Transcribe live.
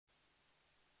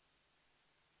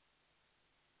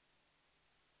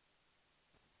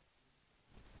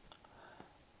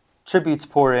Tributes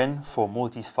pour in for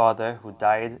Maltese father who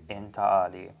died in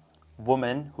Ta'ali.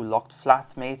 Woman who locked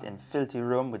flatmate in filthy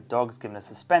room with dogs given a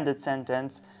suspended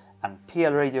sentence. And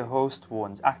PL radio host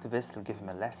warns activists will give him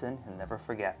a lesson he'll never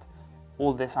forget.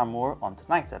 All this and more on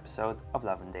tonight's episode of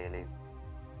Lovin Daily.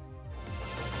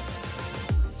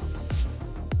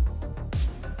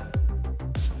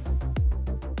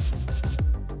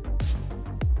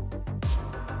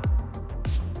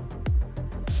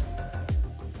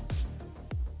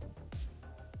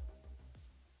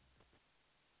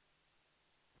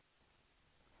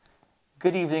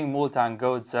 Good evening, Malta and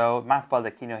Gozo. Matt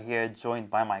Baldacchino here,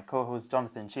 joined by my co-host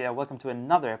Jonathan Chia. Welcome to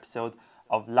another episode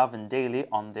of Lovin Daily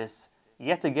on this,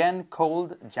 yet again,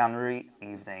 cold January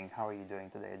evening. How are you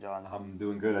doing today, John? I'm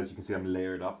doing good. As you can see, I'm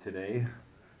layered up today.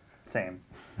 Same.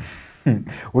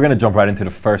 We're going to jump right into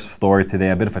the first story today,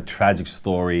 a bit of a tragic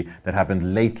story that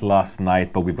happened late last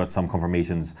night, but we've got some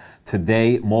confirmations.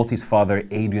 Today, Maltese father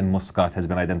Adrian Muscat has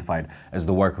been identified as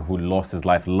the worker who lost his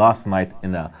life last night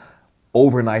in a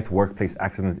overnight workplace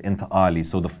accident in Ta'ali.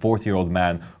 So the 40-year-old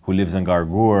man who lives in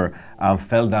Gargour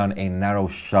fell down a narrow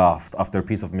shaft after a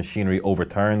piece of machinery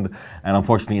overturned. And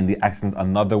unfortunately, in the accident,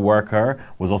 another worker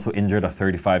was also injured, a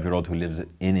 35-year-old who lives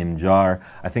in Imjar.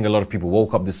 I think a lot of people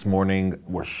woke up this morning,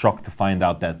 were shocked to find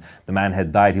out that the man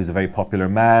had died. He was a very popular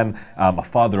man, a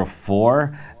father of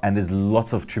four, and there's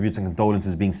lots of tributes and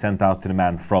condolences being sent out to the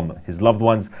man from his loved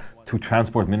ones to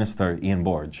Transport Minister Ian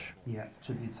Borge. Yeah,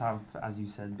 tributes have, as you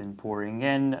said, been pouring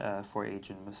in for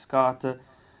Adrian Muscat.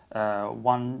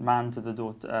 One man to the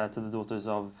daughters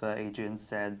of Adrian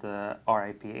said,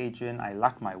 "R.I.P. Adrian, I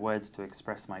lack my words to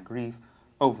express my grief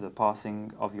over the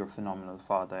passing of your phenomenal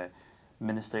father."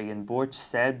 Minister Ian Borge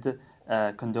said,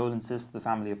 "Condolences to the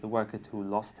family of the worker who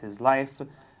lost his life."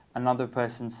 Another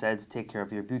person said, "Take care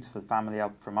of your beautiful family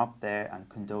from up there, and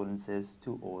condolences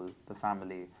to all the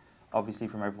family." Obviously,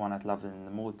 from everyone at Lovin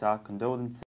Malta,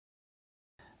 condolences.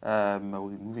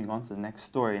 Moving on to the next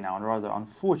story now, and a rather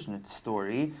unfortunate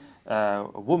story. A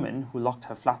woman who locked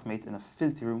her flatmate in a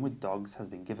filthy room with dogs has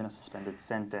been given a suspended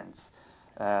sentence.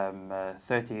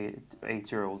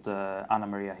 38-year-old Ana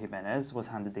Maria Jimenez was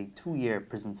handed a 2-year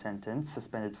prison sentence,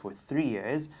 suspended for 3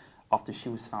 years, after she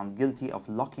was found guilty of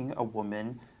locking a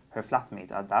woman, her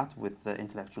flatmate at that, with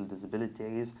intellectual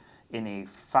disabilities, in a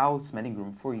foul-smelling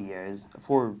room for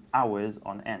hours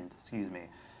on end.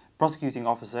 Prosecuting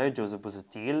officer Joseph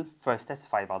Buzatil first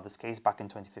testified about this case back in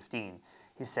 2015.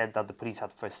 He said that the police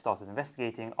had first started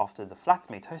investigating after the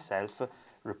flatmate herself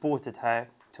reported her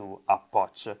to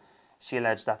Appoch. She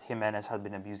alleged that Jimenez had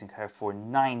been abusing her for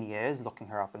 9 years, locking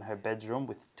her up in her bedroom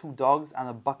with 2 dogs and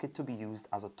a bucket to be used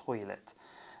as a toilet.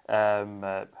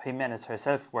 Jimenez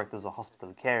herself worked as a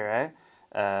hospital carer,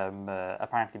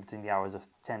 apparently between the hours of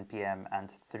 10 p.m.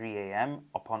 and 3 a.m.,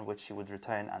 upon which she would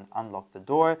return and unlock the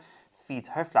door, feed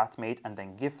her flatmate, and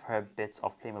then give her bits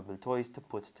of Playmobil toys to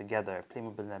put together.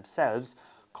 Playmobil themselves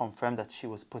confirmed that she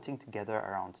was putting together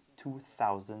around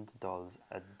 $2,000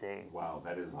 a day. Wow,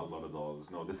 that is a lot of dollars.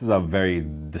 No, this is a very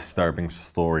disturbing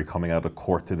story coming out of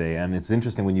court today, and it's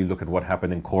interesting when you look at what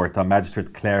happened in court.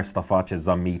 Magistrate Claire Staface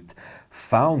Zamit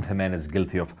found Jimenez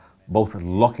guilty of both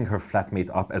locking her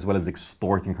flatmate up as well as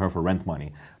extorting her for rent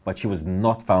money, but she was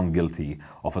not found guilty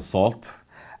of assault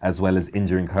as well as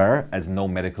injuring her, as no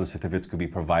medical certificates could be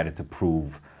provided to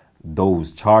prove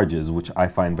those charges, which I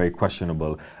find very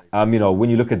questionable. When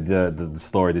you look at the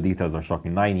story, the details are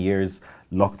shocking. 9 years,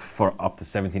 locked for up to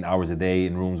 17 hours a day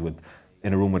in a room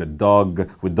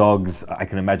with dogs. I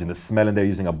can imagine the smell in there,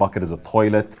 using a bucket as a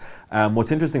toilet.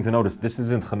 What's interesting to notice, this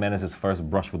isn't Jimenez's first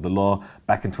brush with the law.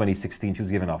 Back in 2016, she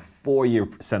was given a 4-year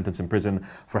sentence in prison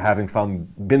for having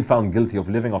been found guilty of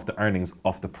living off the earnings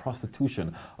of the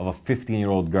prostitution of a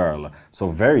 15-year-old girl. So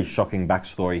very shocking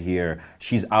backstory here.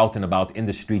 She's out and about in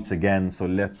the streets again, so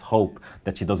let's hope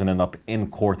that she doesn't end up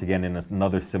in court again in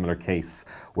another similar case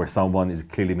where someone is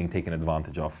clearly being taken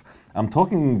advantage of. I'm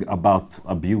talking about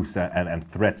abuse and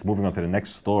threats. Moving on to the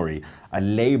next story,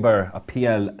 a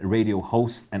PL radio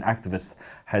host and activist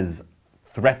has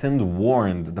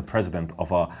warned the president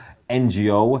of a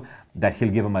NGO that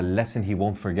he'll give him a lesson he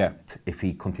won't forget if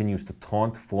he continues to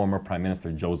taunt former Prime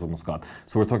Minister Joseph Muscat.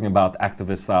 So we're talking about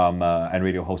activist and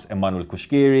radio host Emmanuel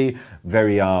Kushkiri,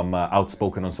 very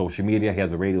outspoken on social media. He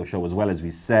has a radio show as well, as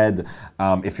we said.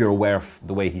 If you're aware of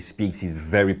the way he speaks, he's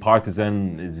very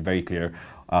partisan, it's very clear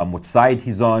what side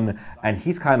he's on, and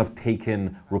he's kind of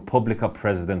taken Republica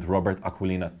President Robert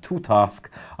Aquilina to task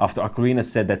after Aquilina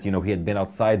said that, he had been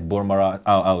outside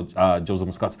Joseph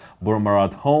Muscat's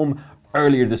Bourmarad home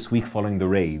earlier this week following the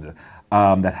raid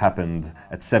that happened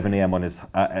at 7 a.m. on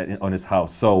his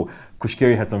house. So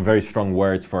Kushkiri had some very strong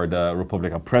words for the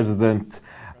Republica president.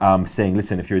 saying,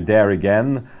 listen, if you're there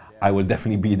again, I will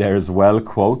definitely be there as well,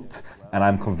 quote, and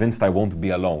I'm convinced I won't be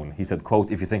alone. He said,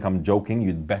 quote, if you think I'm joking,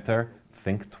 you'd better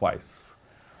think twice.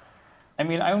 I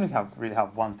mean, I only really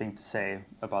have one thing to say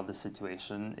about the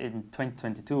situation. In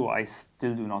 2022, I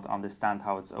still do not understand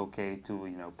how it's okay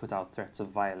to, put out threats of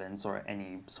violence or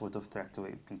any sort of threat to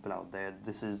people out there.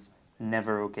 This is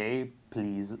never okay.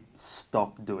 Please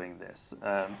stop doing this.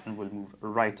 And we'll move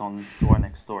right on to our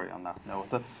next story on that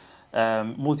note.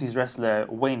 Maltese wrestler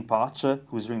Wayne Potch,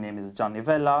 whose ring name is Johnny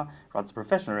Vella, runs a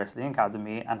professional wrestling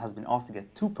academy and has been asked to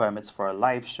get 2 permits for a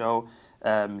live show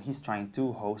he's trying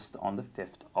to host on the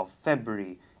 5th of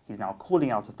February. He's now calling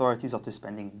out authorities after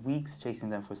spending weeks chasing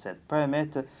them for said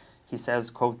permit. He says,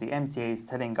 quote, the MTA is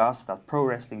telling us that Pro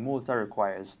Wrestling Malta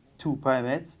requires 2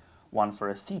 permits, one for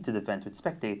a seated event with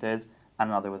spectators and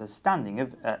another with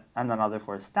and another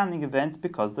for a standing event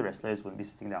because the wrestlers wouldn't be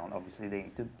sitting down. Obviously, they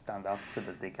need to stand up so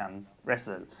that they can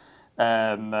wrestle.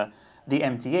 The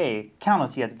MTA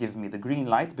cannot yet give me the green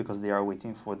light because they are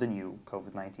waiting for the new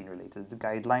COVID-19 related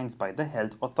guidelines by the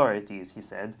health authorities, he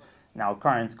said. Now,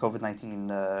 current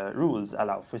COVID-19 rules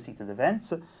allow for seated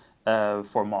events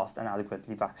for masked and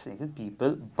adequately vaccinated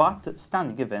people, but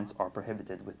standing events are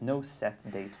prohibited with no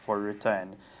set date for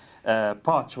return.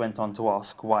 Potch went on to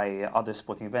ask why other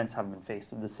sporting events have been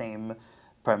faced with the same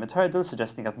permit hurdle,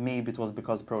 suggesting that maybe it was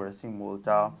because Pro Wrestling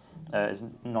Malta is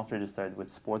not registered with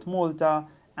Sport Malta.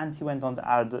 And he went on to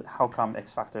add, how come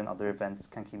X Factor and other events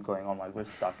can keep going on while we're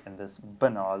stuck in this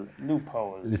banal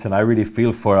loophole? Listen, I really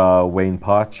feel for Wayne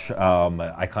Potch.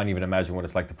 I can't even imagine what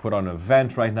it's like to put on an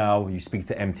event right now. You speak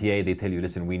to MTA, they tell you,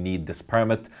 listen, we need this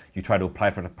permit. You try to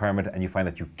apply for the permit and you find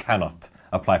that you cannot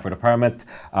apply for the permit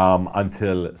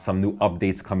until some new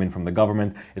updates come in from the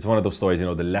government. It's one of those stories,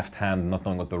 the left hand not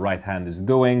knowing what the right hand is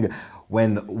doing.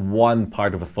 When one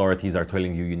part of authorities are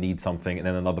telling you need something and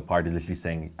then another part is literally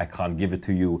saying, I can't give it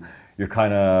to you, you're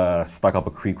kind of stuck up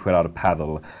a creek without a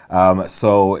paddle.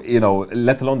 So,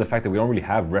 let alone the fact that we don't really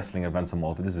have wrestling events in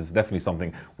Malta. This is definitely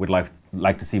something we'd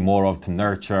like to see more of, to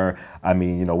nurture. I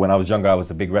mean, when I was younger, I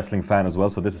was a big wrestling fan as well.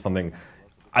 So this is something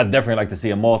I'd definitely like to see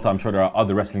in Malta. I'm sure there are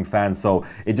other wrestling fans. So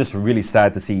it's just really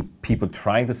sad to see people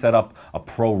trying to set up a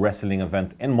pro wrestling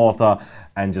event in Malta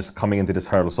and just coming into this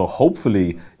hurdle. So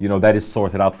hopefully, that is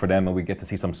sorted out for them and we get to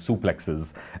see some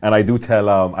suplexes. And I do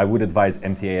I would advise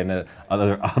MTA and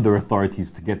other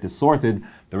authorities to get this sorted.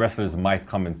 The wrestlers might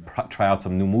come and try out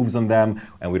some new moves on them,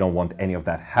 and we don't want any of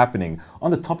that happening.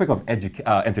 On the topic of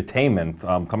entertainment,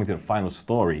 coming to the final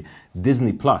story,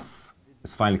 Disney Plus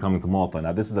is finally coming to Malta.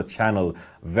 Now, this is a channel,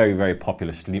 very, very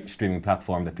popular streaming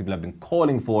platform that people have been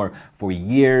calling for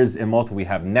years. In Malta, we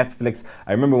have Netflix.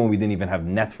 I remember when we didn't even have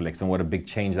Netflix and what a big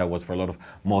change that was for a lot of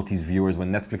Maltese viewers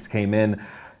when Netflix came in.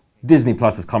 Disney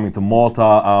Plus is coming to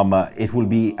Malta. It will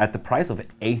be at the price of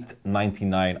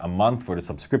 $8.99 a month for the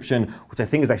subscription, which I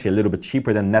think is actually a little bit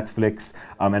cheaper than Netflix.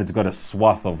 And it's got a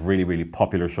swath of really, really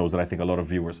popular shows that I think a lot of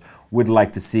viewers would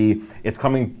like to see. It's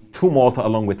coming to Malta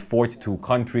along with 42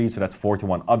 countries, so that's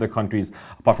 41 other countries,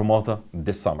 apart from Malta,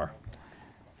 this summer.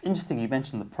 It's interesting you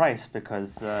mentioned the price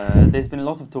because there's been a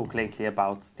lot of talk lately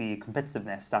about the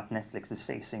competitiveness that Netflix is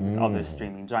facing with other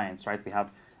streaming giants, right? We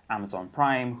have Amazon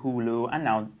Prime, Hulu, and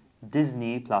now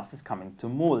Disney Plus is coming to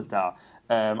Malta.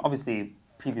 Obviously,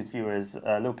 previous viewers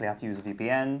locally had to use a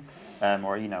VPN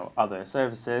or other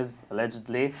services,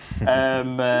 allegedly.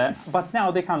 But now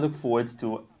they can look forward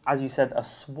to, as you said, a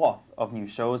swath of new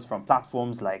shows from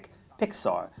platforms like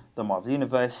Pixar, the Marvel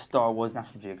Universe, Star Wars,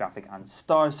 National Geographic, and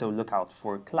Star. So look out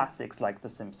for classics like The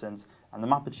Simpsons and The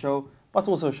Muppet Show, but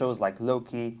also shows like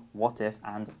Loki, What If,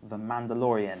 and The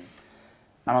Mandalorian.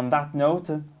 And on that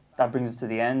note, that brings us to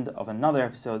the end of another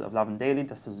episode of Lovin Daily.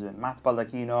 This has been Matt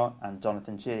Baldacchino and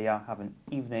Jonathan Chiria. Have an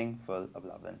evening full of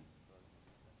lovin'.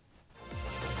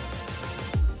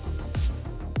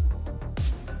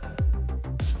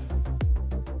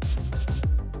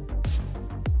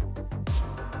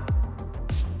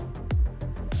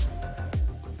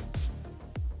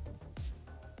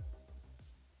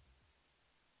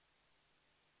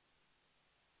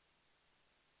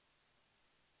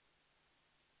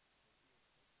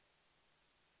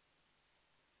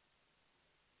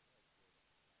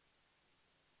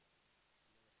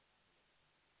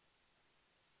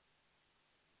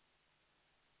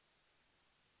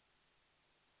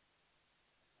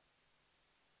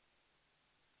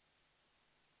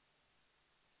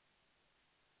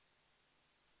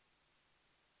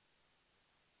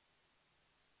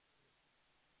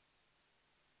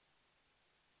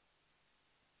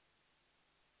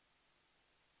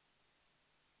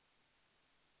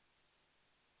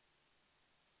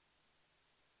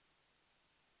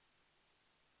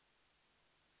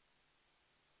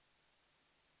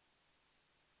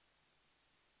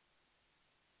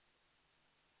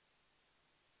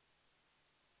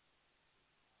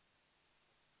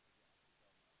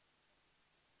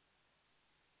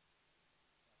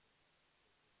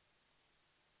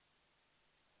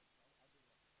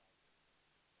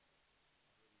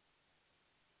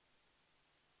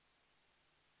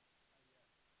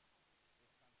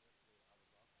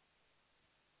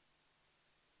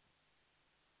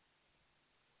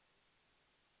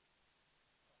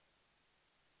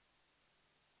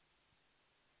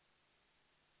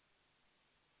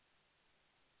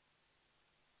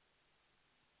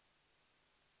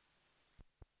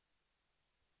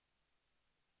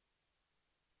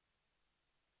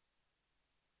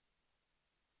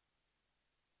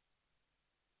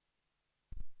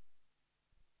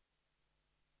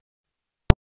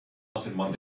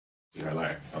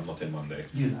 in Monday.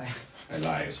 You lie. I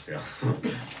lie still.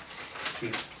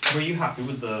 Were you happy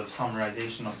with the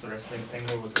summarization of the wrestling thing,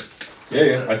 or was it?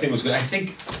 Yeah, I think it was good. I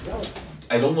think,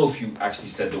 I don't know if you actually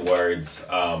said the words,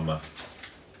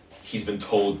 he's been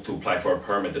told to apply for a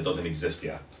permit that doesn't exist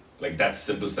yet. Like that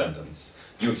simple sentence.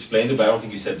 You explained it, but I don't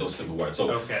think you said those simple words.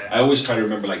 So Okay. I always try to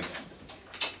remember like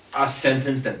a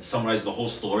sentence that summarizes the whole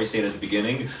story, say it at the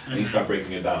beginning, and you start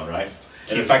breaking it down, right?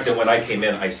 And the fact that when I came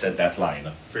in, I said that line.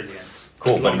 Brilliant.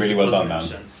 Cool, As long but as really it well was done, man.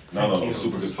 mentioned. No, Thank you.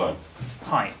 super good fun.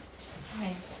 Hi.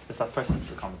 Hi. Is that person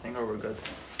still commenting, or we're good?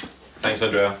 Thanks,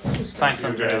 Andrea. Thanks,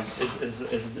 Andrea.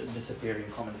 Is the disappearing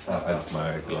comment? I have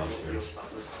my glass here.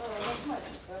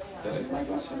 Did I get my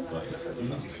glass here? No, yes, I did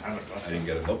not. I didn't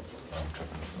get it. Nope. I'm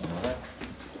tripping. All right.